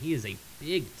far. I mean, he is a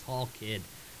big, tall kid.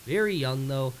 Very young,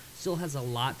 though. Still has a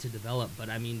lot to develop, but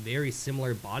I mean, very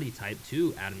similar body type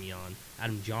to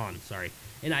Adam John.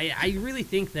 And I really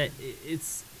think that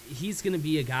he's going to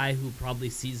be a guy who probably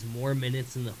sees more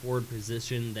minutes in the forward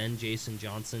position than Jason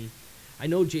Johnson. I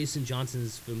know Jason Johnson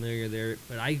is familiar there,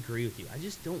 but I agree with you. I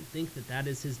just don't think that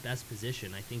is his best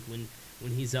position. I think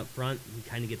when he's up front, he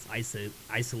kind of gets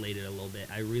isolated a little bit.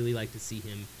 I really like to see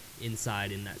him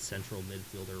inside in that central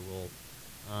midfielder role.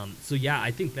 So yeah,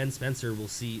 I think Ben Spencer will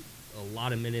see a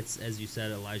lot of minutes. As you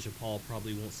said, Elijah Paul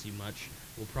probably won't see much.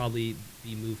 Will probably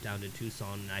be moved down to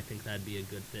Tucson, and I think that'd be a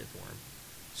good fit for him.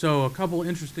 So a couple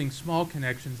interesting small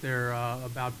connections there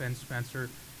about Ben Spencer.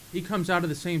 He comes out of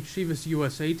the same Chivas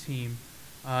USA team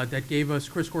that gave us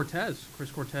Chris Cortez.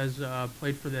 Chris Cortez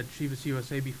played for that Chivas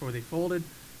USA before they folded.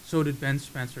 So did Ben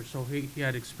Spencer, so he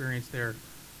had experience there.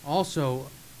 Also,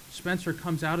 Spencer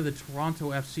comes out of the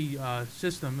Toronto FC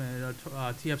system,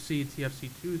 TFC,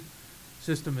 TFC2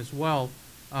 system as well,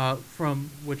 from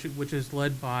which is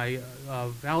led by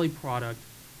Valley product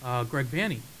Greg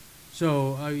Vanny.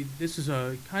 So this is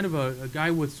a kind of a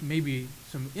guy with maybe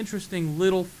some interesting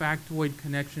little factoid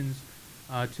connections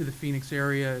to the Phoenix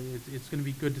area. It's going to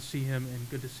be good to see him and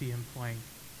good to see him playing.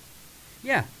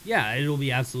 Yeah, it'll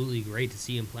be absolutely great to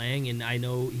see him playing, and I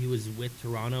know he was with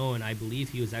Toronto, and I believe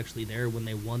he was actually there when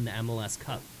they won the MLS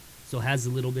Cup, so has a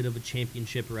little bit of a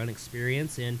championship run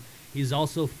experience, and he's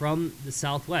also from the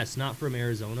Southwest, not from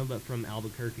Arizona, but from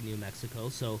Albuquerque, New Mexico,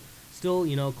 so still,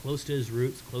 close to his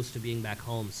roots, close to being back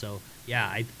home, so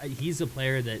yeah, he's a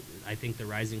player that I think the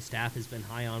Rising staff has been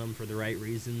high on him for the right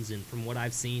reasons, and from what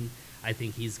I've seen, I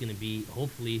think he's going to be,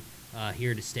 hopefully,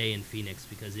 here to stay in Phoenix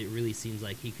because it really seems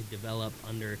like he could develop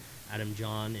under Adam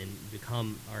John and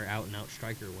become our out-and-out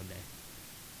striker one day.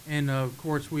 And, of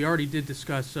course, we already did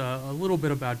discuss a little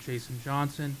bit about Jason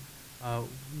Johnson,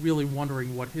 really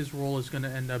wondering what his role is going to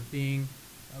end up being.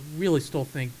 Really still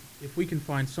think if we can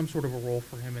find some sort of a role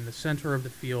for him in the center of the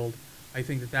field, I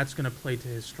think that's going to play to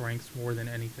his strengths more than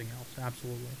anything else.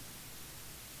 Absolutely.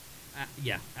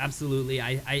 Yeah, absolutely.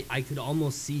 I could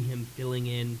almost see him filling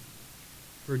in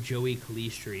for Joey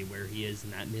Calistri, where he is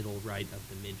in that middle right of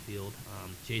the midfield.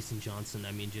 Jason Johnson,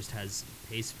 I mean, just has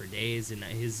pace for days, and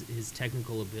his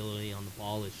technical ability on the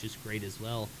ball is just great as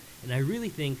well. And I really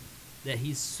think that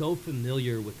he's so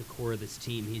familiar with the core of this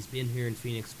team. He's been here in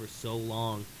Phoenix for so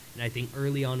long, and I think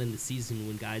early on in the season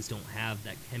when guys don't have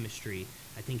that chemistry,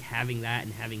 I think having that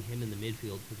and having him in the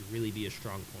midfield could really be a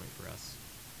strong point for us.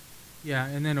 Yeah,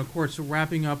 and then, of course,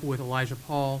 wrapping up with Elijah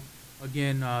Paul,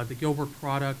 again, the Gilbert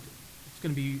product.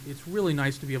 It's really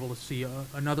nice to be able to see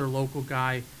another local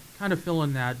guy kind of fill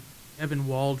in that Evan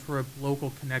Waldrop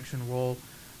local connection role.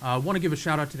 I want to give a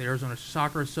shout out to the Arizona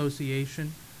Soccer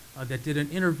Association that did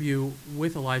an interview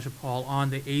with Elijah Paul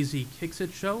on the AZ Kicks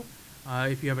It show.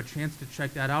 If you have a chance to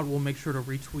check that out, we'll make sure to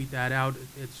retweet that out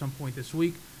at some point this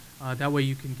week. That way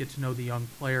you can get to know the young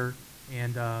player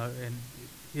and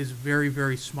his very,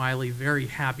 very smiley, very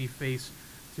happy face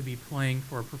to be playing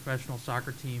for a professional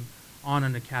soccer team on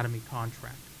an academy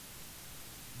contract.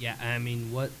 Yeah, I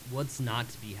mean, what's not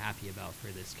to be happy about for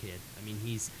this kid? I mean,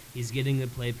 he's getting to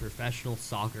play professional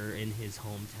soccer in his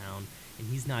hometown, and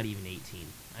he's not even 18.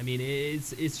 I mean,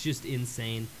 it's just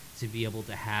insane to be able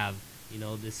to have,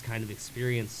 this kind of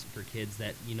experience for kids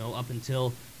that, up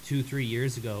until 2-3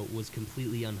 years ago was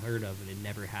completely unheard of, and it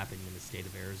never happened in the state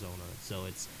of Arizona. So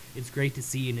it's great to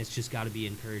see, and it's just got to be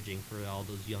encouraging for all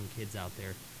those young kids out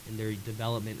there in their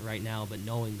development right now, but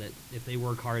knowing that if they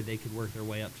work hard, they could work their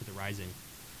way up to the Rising.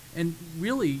 And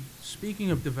really,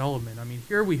 speaking of development, I mean,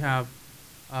 here we have,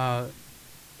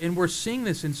 and we're seeing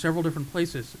this in several different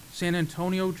places. San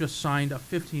Antonio just signed a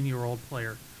 15-year-old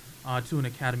player to an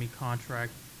academy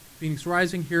contract. Phoenix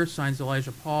Rising here signs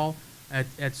Elijah Paul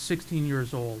at 16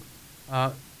 years old.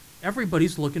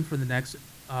 Everybody's looking for the next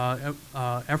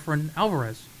Efrain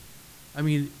Alvarez. I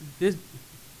mean, this,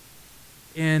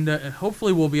 and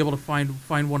hopefully we'll be able to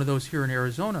find one of those here in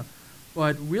Arizona.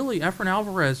 But really, Efrain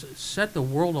Alvarez set the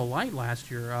world alight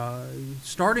last year.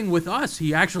 Starting with us,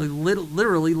 he actually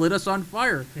literally lit us on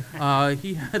fire.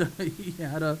 He had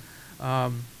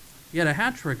a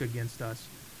hat trick against us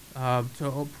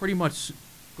to pretty much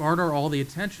garner all the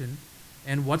attention.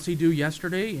 And what's he do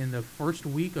yesterday in the first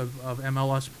week of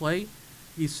MLS play?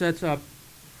 He sets up.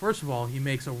 First of all, he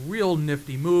makes a real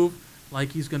nifty move,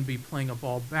 like he's going to be playing a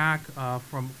ball back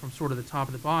from sort of the top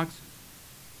of the box.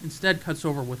 Instead, cuts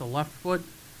over with a left foot,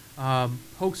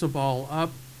 pokes a ball up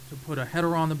to put a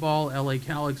header on the ball. LA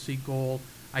Galaxy goal.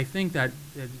 I think that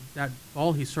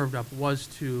ball he served up was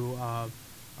to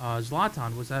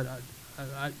Zlatan. Was that?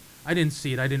 I didn't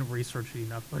see it. I didn't research it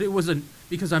enough. But it wasn't,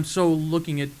 because I'm so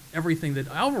looking at everything that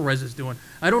Alvarez is doing.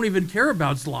 I don't even care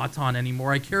about Zlatan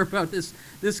anymore. I care about this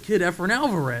kid Efrain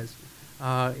Alvarez.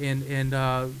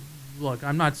 Look,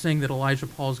 I'm not saying that Elijah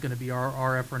Paul is going to be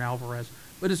our Efrain Alvarez.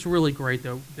 But it's really great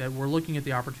that we're looking at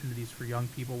the opportunities for young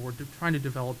people. We're trying to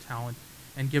develop talent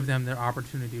and give them the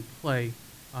opportunity to play.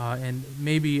 And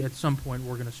maybe at some point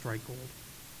we're going to strike gold.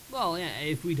 Well, yeah,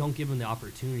 if we don't give them the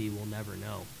opportunity, we'll never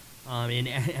know. I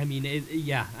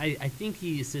think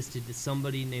he assisted to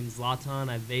somebody named Zlatan.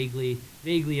 I vaguely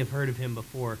have heard of him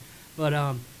before. But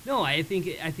no, I think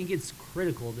it's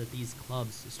critical that these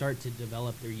clubs start to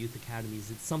develop their youth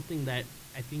academies. It's something that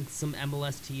I think some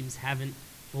MLS teams haven't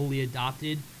fully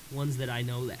adopted. Ones that I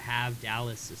know that have,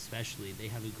 Dallas especially, they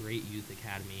have a great youth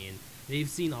academy, and they've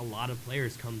seen a lot of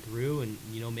players come through and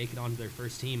make it onto their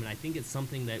first team. And I think it's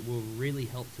something that will really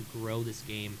help to grow this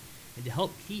game and to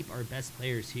help keep our best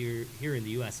players here in the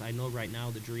U.S. I know right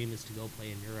now the dream is to go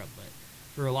play in Europe, but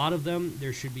for a lot of them,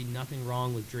 there should be nothing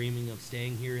wrong with dreaming of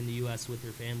staying here in the U.S. with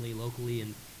their family locally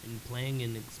and playing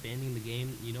and expanding the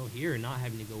game, here and not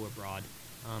having to go abroad.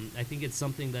 I think it's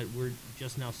something that we're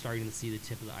just now starting to see the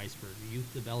tip of the iceberg.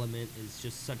 Youth development is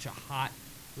just such a hot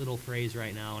little phrase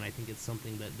right now, and I think it's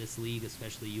something that this league,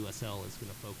 especially USL, is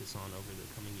going to focus on over the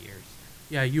coming years.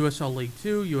 Yeah, USL League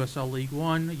 2, USL League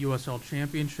 1, USL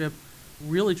Championship,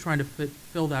 really trying to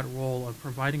fill that role of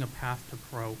providing a path to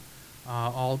pro,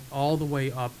 all the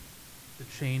way up the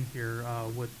chain here,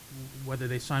 with whether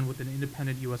they sign with an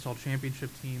independent USL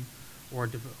Championship team or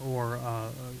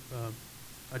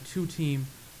a two-team,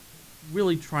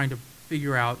 really trying to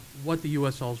figure out what the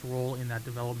USL's role in that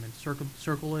development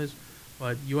circle is.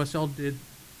 But USL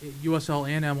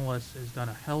and MLS has done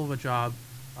a hell of a job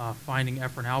finding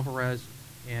Efrain Alvarez,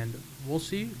 and we'll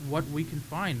see what we can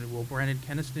find. Will Brandon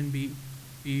Keniston be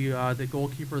the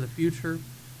goalkeeper of the future?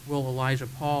 Will Elijah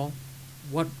Paul?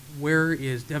 Where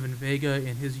is Devin Vega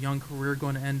in his young career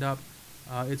going to end up?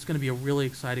 It's going to be a really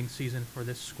exciting season for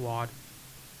this squad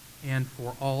and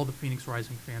for all the Phoenix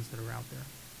Rising fans that are out there.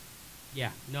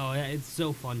 Yeah, no, it's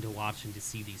so fun to watch and to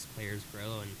see these players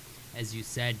grow. And as you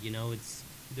said,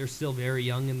 they're still very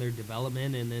young in their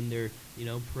development and in their,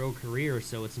 pro career.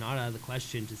 So it's not out of the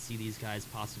question to see these guys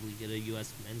possibly get a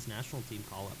U.S. men's national team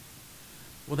call-up.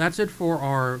 Well, that's it for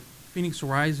our Phoenix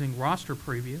Rising roster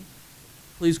preview.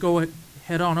 Please go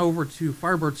head on over to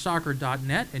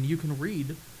firebirdsoccer.net and you can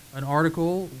read an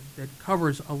article that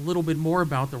covers a little bit more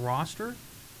about the roster.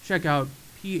 Check out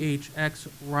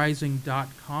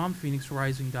phxrising.com,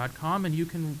 phoenixrising.com, and you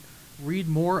can read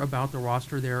more about the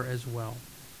roster there as well.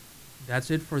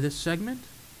 That's it for this segment,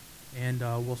 and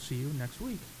we'll see you next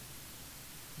week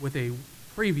with a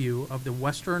preview of the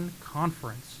Western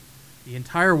Conference, the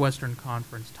entire Western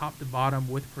Conference, top to bottom,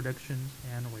 with predictions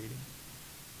and rating.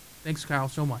 Thanks, Kyle,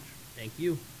 so much. Thank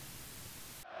you.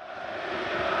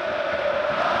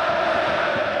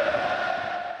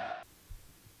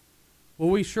 Well,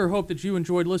 we sure hope that you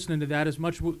enjoyed listening to that as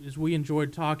much as we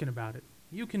enjoyed talking about it.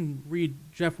 You can read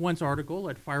Jeff Went's article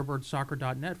at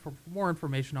firebirdsoccer.net for more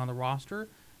information on the roster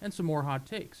and some more hot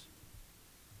takes.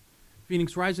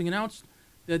 Phoenix Rising announced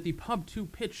that the Pub 2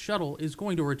 pitch shuttle is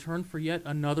going to return for yet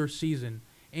another season,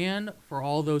 And for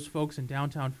all those folks in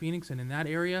downtown Phoenix and in that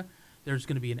area, there's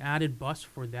going to be an added bus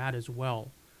for that as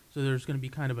well. So there's going to be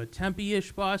kind of a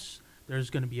Tempe-ish bus, there's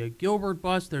going to be a Gilbert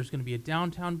bus, there's going to be a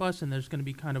downtown bus, and there's going to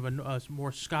be kind of a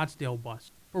more Scottsdale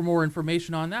bus. For more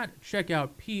information on that, check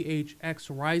out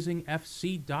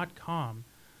phxrisingfc.com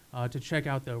to check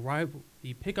out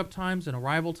the pickup times and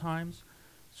arrival times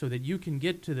so that you can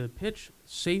get to the pitch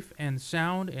safe and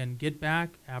sound and get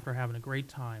back after having a great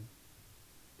time.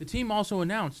 The team also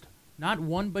announced not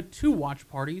one but 2 watch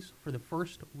parties for the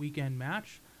first weekend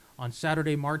match. On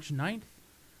Saturday, March 9th,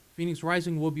 Phoenix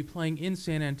Rising will be playing in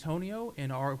San Antonio,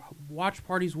 and our watch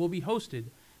parties will be hosted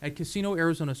at Casino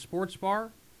Arizona Sports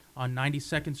Bar on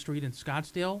 92nd Street in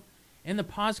Scottsdale and the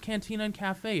Paz Cantina and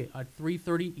Cafe at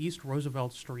 330 East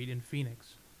Roosevelt Street in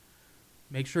Phoenix.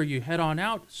 Make sure you head on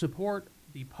out, support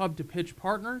the Pub to Pitch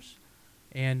partners,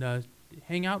 and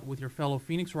hang out with your fellow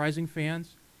Phoenix Rising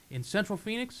fans in Central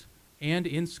Phoenix and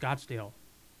in Scottsdale.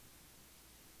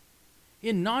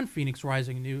 In non-Phoenix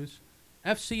Rising news,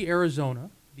 FC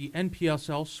Arizona, the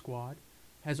NPSL squad,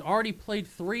 has already played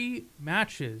 3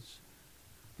 matches.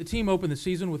 The team opened the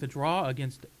season with a draw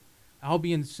against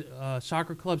Albion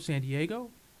Soccer Club San Diego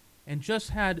and just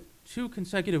had 2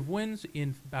 consecutive wins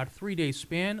in about 3 days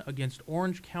span against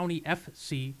Orange County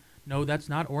FC. No, that's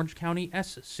not Orange County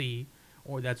SC,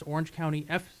 or that's Orange County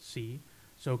FC.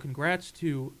 So congrats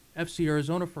to FC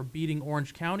Arizona for beating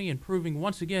Orange County and proving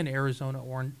once again Arizona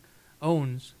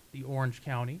owns the Orange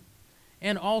County.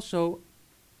 And also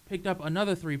picked up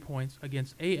another 3 points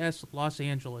against AS Los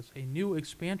Angeles, a new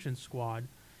expansion squad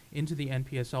into the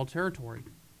NPSL territory.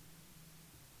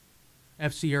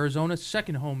 FC Arizona's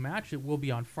second home match, it will be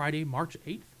on Friday, March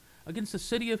 8th, against the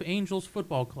City of Angels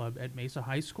Football Club at Mesa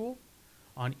High School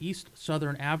on East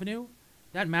Southern Avenue.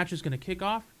 That match is going to kick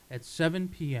off at 7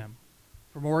 p.m.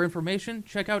 For more information,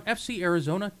 check out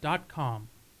fcarizona.com.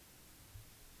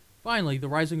 Finally, the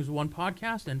Rising as One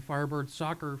podcast and Firebird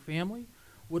Soccer family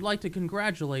would like to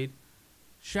congratulate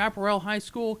Chaparral High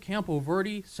School, Campo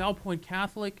Verde, Salpointe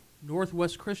Catholic,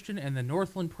 Northwest Christian, and the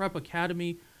Northland Prep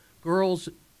Academy girls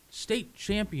state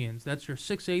champions. That's your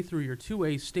 6A through your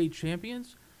 2A state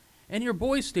champions. And your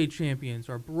boys state champions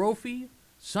are Brophy,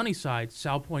 Sunnyside,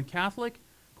 Salpointe Catholic,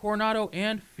 Coronado,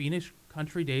 and Phoenix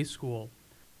Country Day School.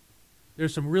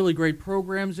 There's some really great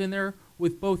programs in there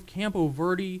with both Campo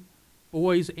Verde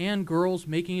boys and girls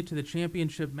making it to the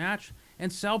championship match,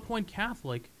 and Salpointe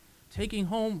Catholic taking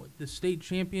home the state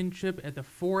championship at the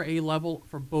 4A level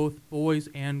for both boys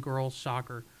and girls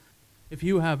soccer. If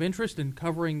you have interest in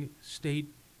covering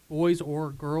state boys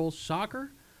or girls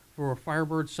soccer for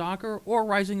Firebird Soccer or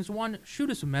Rising as One, shoot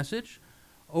us a message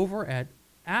over at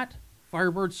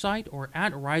Firebird Site or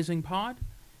at Rising Pod,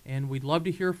 and we'd love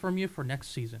to hear from you for next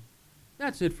season.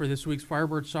 That's it for this week's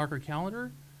Firebird Soccer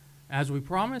calendar. As we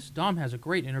promised, Dom has a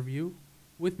great interview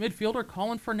with midfielder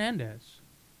Colin Fernandez.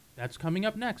 That's coming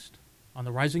up next on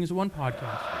the Rising as One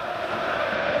podcast.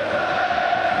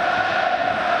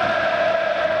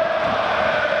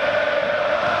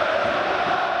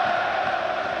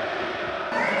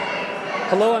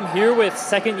 Hello, I'm here with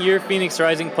second-year Phoenix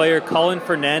Rising player Colin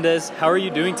Fernandez. How are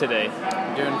you doing today?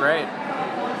 I'm doing great.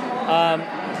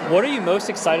 What are you most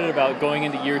excited about going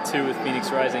into year 2 with Phoenix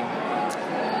Rising?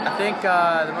 I think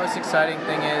the most exciting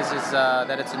thing is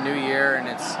that it's a new year and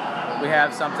we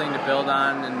have something to build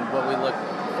on and what we look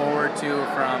forward to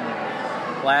from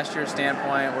last year's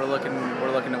standpoint. We're looking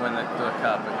to win the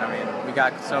cup. I mean, we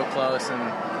got so close,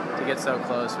 and to get so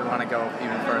close, we want to go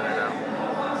even further now.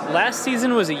 Last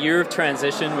season was a year of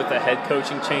transition with a head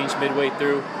coaching change midway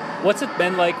through. What's it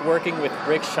been like working with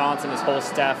Rick Shantz and his whole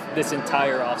staff this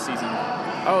entire offseason?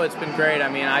 Oh, it's been great. I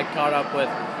mean, I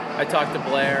talked to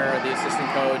Blair, the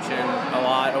assistant coach, and a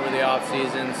lot over the off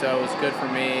season, so it was good for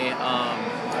me.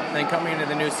 Then coming into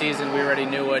the new season, we already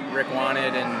knew what Rick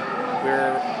wanted, and we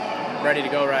were ready to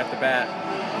go right at the bat.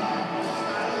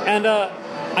 And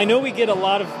I know we get a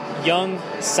lot of young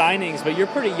signings, but you're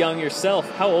pretty young yourself.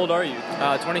 How old are you?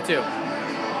 22.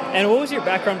 And what was your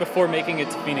background before making it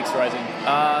to Phoenix Rising?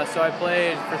 So I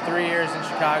played for 3 years in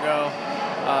Chicago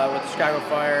with the Chicago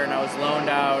Fire, and I was loaned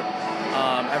out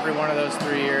every one of those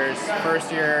 3 years.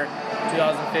 First year,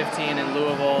 2015 in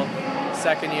Louisville,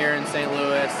 second year in St.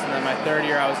 Louis, and then my third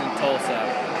year I was in Tulsa.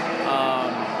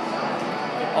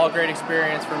 All great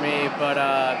experience for me, but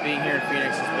being here in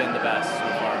Phoenix has been the best so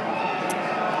far.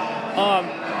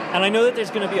 And I know that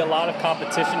there's going to be a lot of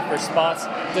competition for spots.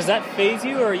 Does that faze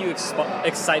you, or are you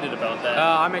excited about that?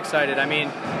 I'm excited. I mean,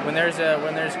 when there's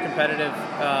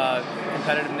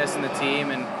competitiveness in the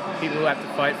team and people who have to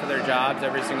fight for their jobs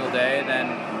every single day, then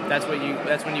that's when you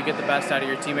get the best out of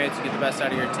your teammates, you get the best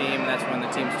out of your team, and that's when the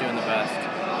team's doing the best.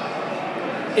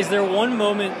 Is there one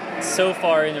moment so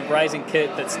far in the Rising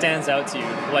kit that stands out to you,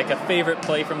 like a favorite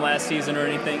play from last season or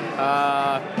anything?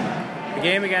 The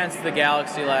game against the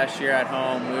Galaxy last year at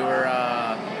home, we were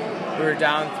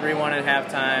down 3-1 at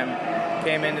halftime,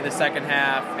 came into the second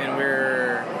half, and we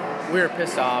were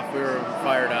pissed off. We were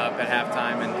fired up at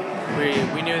halftime, and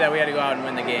we knew that we had to go out and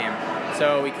win the game.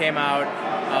 So we came out,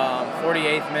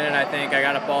 48th minute, I think. I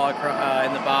got a ball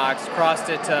in the box, crossed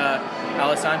it to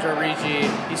Alessandro Ricci.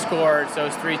 He scored, so it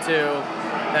was 3-2.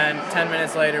 Then 10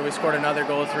 minutes later, we scored another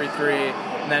goal, 3-3.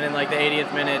 And then in like the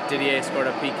 80th minute, Didier scored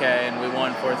a PK, and we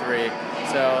won 4-3.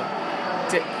 So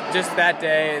just that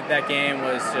day, that game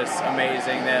was just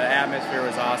amazing. The atmosphere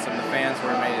was awesome. The fans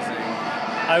were amazing.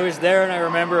 I was there, and I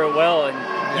remember it well. And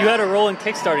you had a role in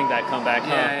kickstarting that comeback,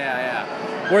 huh?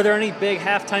 Yeah. Were there any big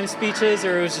halftime speeches,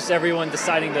 or it was just everyone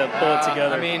deciding to pull it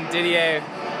together? I mean, Didier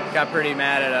got pretty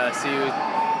mad at us.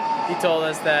 He told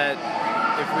us that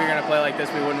if we were going to play like this,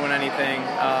 we wouldn't win anything.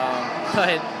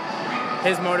 But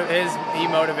he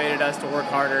motivated us to work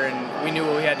harder, and we knew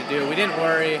what we had to do. We didn't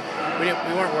worry. We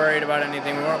weren't worried about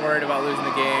anything. We weren't worried about losing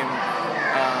the game.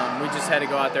 We just had to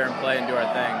go out there and play and do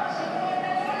our thing.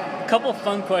 A couple of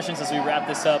fun questions as we wrap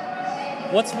this up.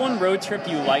 What's one road trip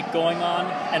you like going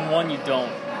on, and one you don't?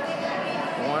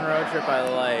 One road trip I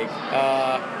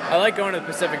like going to the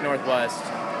Pacific Northwest.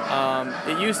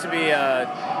 It used to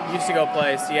go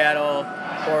play Seattle,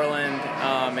 Portland,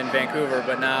 and Vancouver,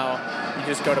 but now you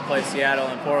just go to play Seattle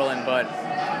and Portland. But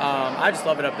I just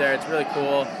love it up there. It's really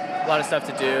cool. A lot of stuff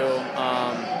to do.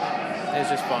 It's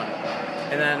just fun.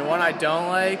 And then one I don't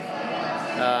like,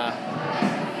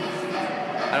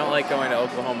 I don't like going to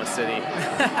Oklahoma City.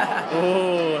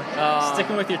 Ooh,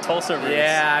 sticking with your Tulsa roots.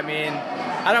 Yeah, I mean,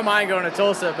 I don't mind going to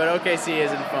Tulsa, but OKC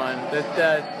isn't fun.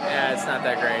 It's not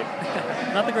that great.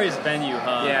 Not the greatest venue,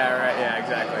 huh? Yeah, right. Yeah,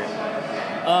 exactly.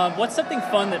 What's something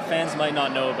fun that fans might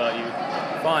not know about you?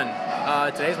 Fun.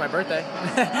 Today's my birthday.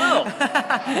 Oh,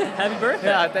 happy birthday!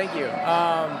 Yeah, thank you.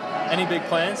 Any big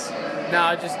plans?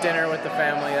 No, just dinner with the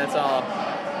family. That's all.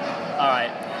 All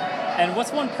right. And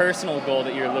what's one personal goal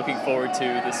that you're looking forward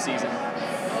to this season?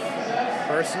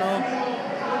 Personal?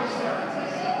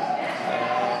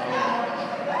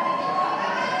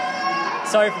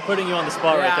 Sorry for putting you on the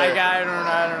spot right there. I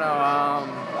don't know.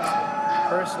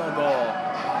 Personal goal.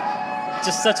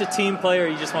 Just such a team player,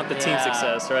 you just want the team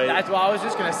success, right? That's what I was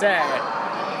just going to say.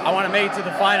 I want to make it to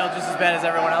the final just as bad as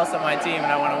everyone else on my team, and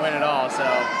I want to win it all. So,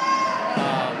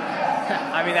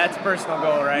 I mean, that's a personal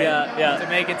goal, right? Yeah. To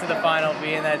make it to the final,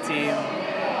 be in that team,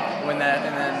 win that,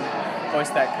 and then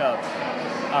hoist that cup.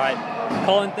 All right.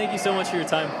 Colin, thank you so much for your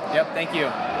time. Yep, thank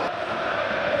you.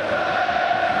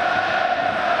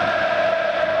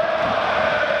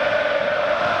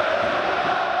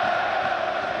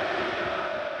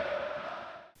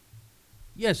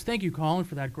 Yes, thank you, Colin,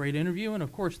 for that great interview. And,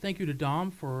 of course, thank you to Dom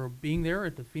for being there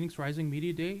at the Phoenix Rising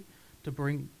Media Day to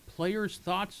bring players'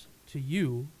 thoughts to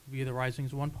you via the Rising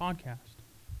is One podcast.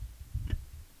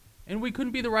 And we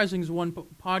couldn't be the Rising is One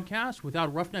podcast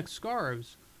without Roughneck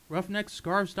Scarves.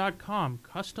 RoughneckScarves.com.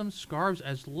 Custom scarves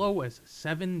as low as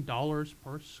 $7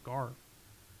 per scarf.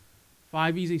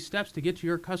 5 easy steps to get to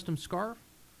your custom scarf.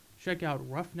 Check out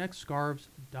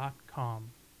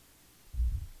RoughneckScarves.com.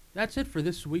 That's it for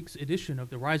this week's edition of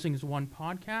the Rising is One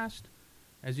podcast.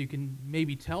 As you can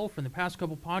maybe tell from the past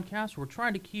couple podcasts, we're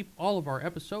trying to keep all of our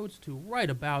episodes to right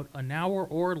about an hour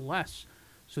or less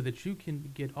so that you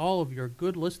can get all of your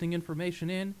good listening information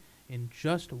in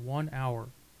just 1 hour.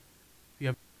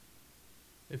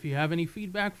 If you have any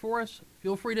feedback for us,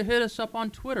 feel free to hit us up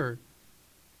on Twitter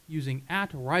using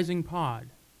 @RisingPod.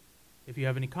 If you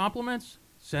have any compliments,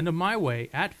 send them my way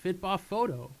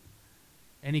 @FitBoffPhoto.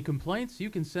 Any complaints, you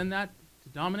can send that to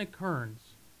Dominic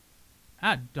Kearns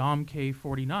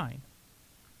 @DomK49.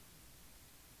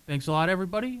 Thanks a lot,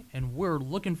 everybody, and we're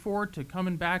looking forward to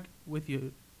coming back with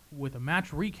you with a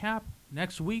match recap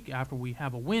next week after we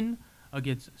have a win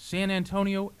against San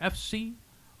Antonio FC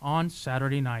on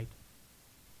Saturday night.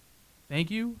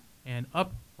 Thank you, and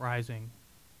up rising.